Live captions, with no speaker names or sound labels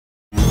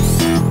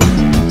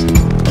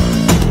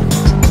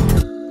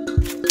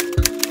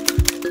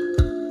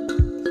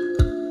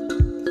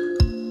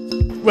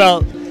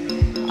Well,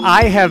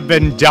 I have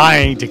been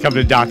dying to come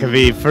to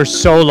Docaviv for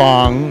so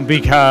long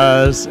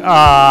because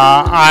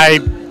I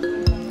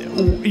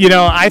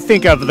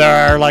think of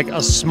there are like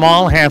a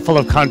small handful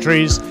of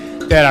countries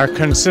that are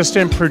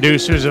consistent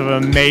producers of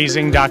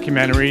amazing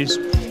documentaries,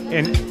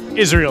 and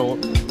Israel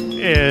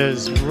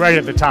is right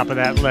at the top of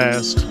that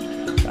list.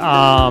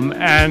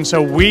 And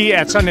so we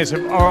at Sundance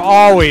are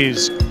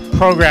always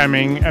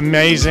programming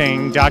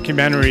amazing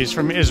documentaries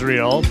from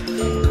Israel,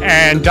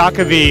 and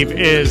Docaviv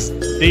is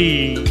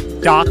the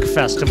doc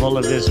festival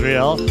of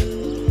Israel.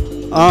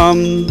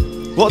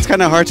 Well, it's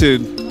kind of hard to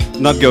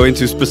not go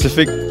into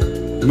specific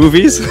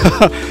movies,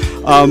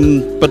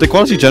 but the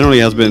quality generally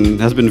has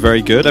been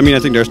very good. I mean, I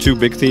think there's two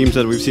big themes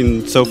that we've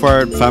seen so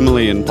far: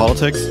 family and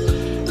politics,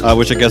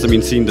 which I guess, I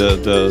mean, seeing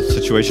the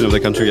situation of the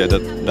country,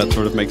 that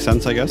sort of makes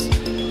sense, I guess.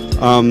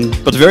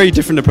 But very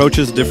different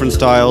approaches, different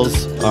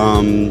styles.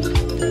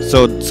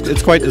 So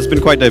it's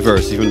been quite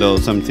diverse, even though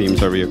some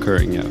themes are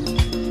reoccurring. Yeah.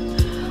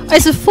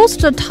 It's the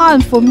first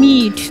time for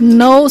me to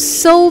know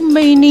so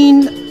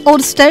many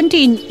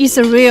outstanding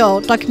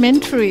Israel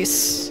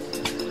documentaries.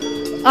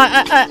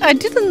 I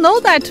didn't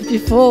know that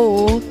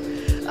before,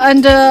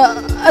 and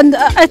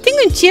I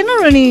think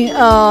generally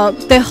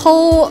the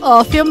whole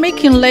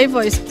filmmaking level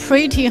is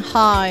pretty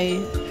high.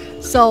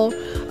 So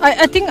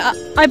I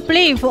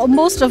believe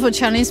most of the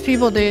Chinese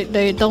people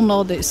they don't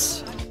know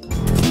this.